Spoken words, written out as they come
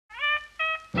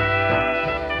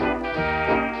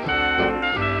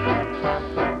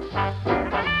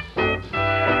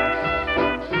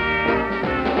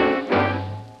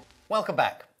Welcome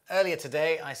back. Earlier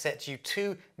today I set you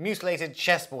two mutilated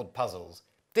chessboard puzzles.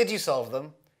 Did you solve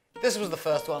them? This was the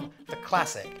first one, the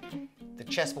classic. The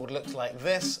chessboard looks like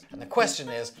this, and the question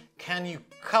is, can you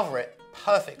cover it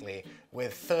perfectly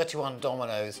with 31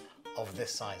 dominoes of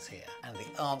this size here? And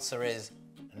the answer is,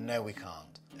 no we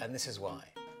can't. And this is why.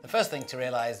 The first thing to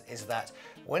realize is that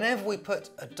whenever we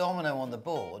put a domino on the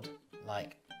board,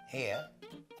 like here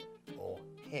or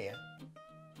here,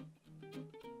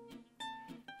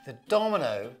 the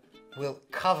domino will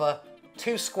cover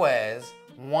two squares,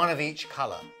 one of each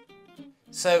color.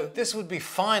 So this would be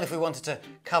fine if we wanted to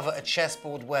cover a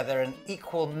chessboard where there are an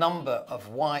equal number of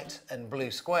white and blue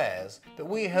squares, but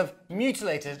we have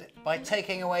mutilated it by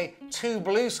taking away two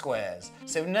blue squares.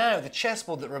 So now the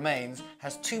chessboard that remains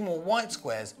has two more white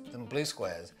squares than blue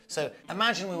squares. So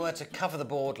imagine we were to cover the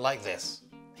board like this.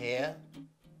 Here.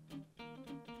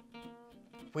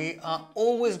 We are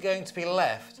always going to be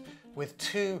left with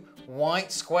two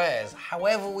white squares,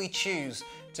 however we choose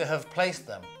to have placed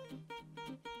them.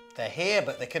 They're here,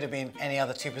 but they could have been any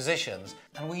other two positions.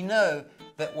 And we know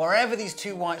that wherever these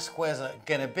two white squares are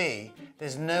going to be,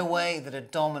 there's no way that a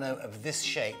domino of this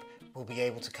shape will be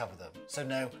able to cover them. So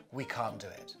no, we can't do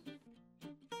it.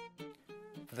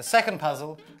 For the second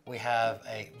puzzle, we have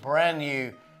a brand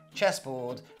new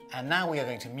chessboard, and now we are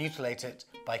going to mutilate it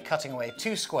by cutting away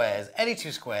two squares, any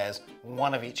two squares,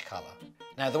 one of each color.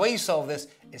 Now the way you solve this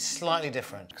is slightly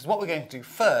different, because what we're going to do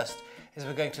first is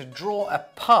we're going to draw a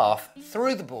path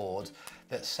through the board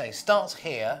that, say, starts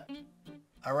here,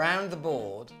 around the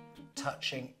board,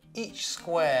 touching each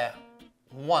square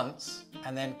once,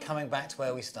 and then coming back to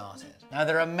where we started. Now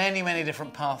there are many, many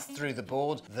different paths through the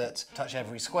board that touch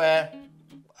every square.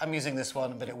 I'm using this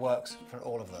one, but it works for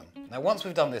all of them. Now once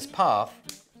we've done this path,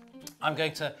 I'm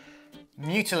going to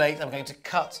mutilate, I'm going to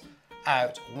cut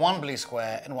out one blue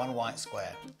square and one white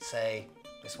square. Say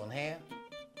this one here,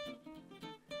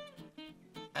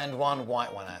 and one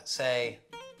white one out. Say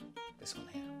this one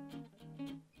here.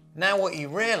 Now what you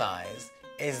realize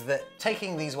is that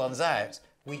taking these ones out,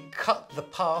 we cut the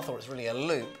path, or it's really a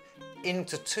loop,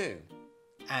 into two.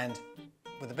 And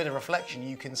with a bit of reflection,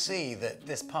 you can see that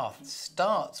this path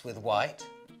starts with white,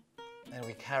 and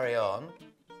we carry on,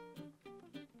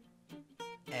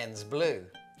 ends blue.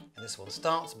 And this one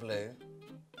starts blue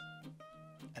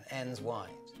and ends white.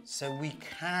 So we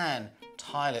can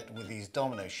tile it with these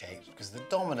domino shapes because the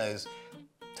dominoes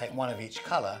take one of each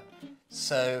color.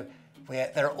 So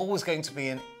there are always going to be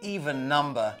an even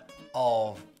number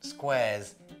of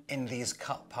squares in these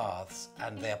cut paths,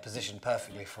 and they are positioned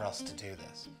perfectly for us to do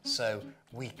this. So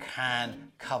we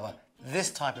can cover this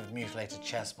type of mutilated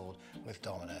chessboard with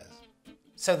dominoes.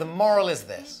 So the moral is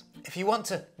this: if you want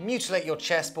to mutilate your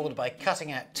chessboard by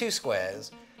cutting out two squares,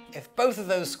 if both of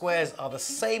those squares are the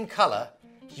same color,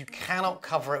 you cannot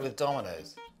cover it with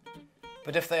dominoes.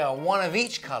 But if they are one of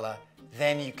each color,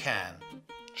 then you can.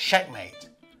 Checkmate.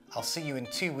 I'll see you in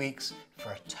 2 weeks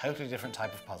for a totally different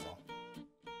type of puzzle.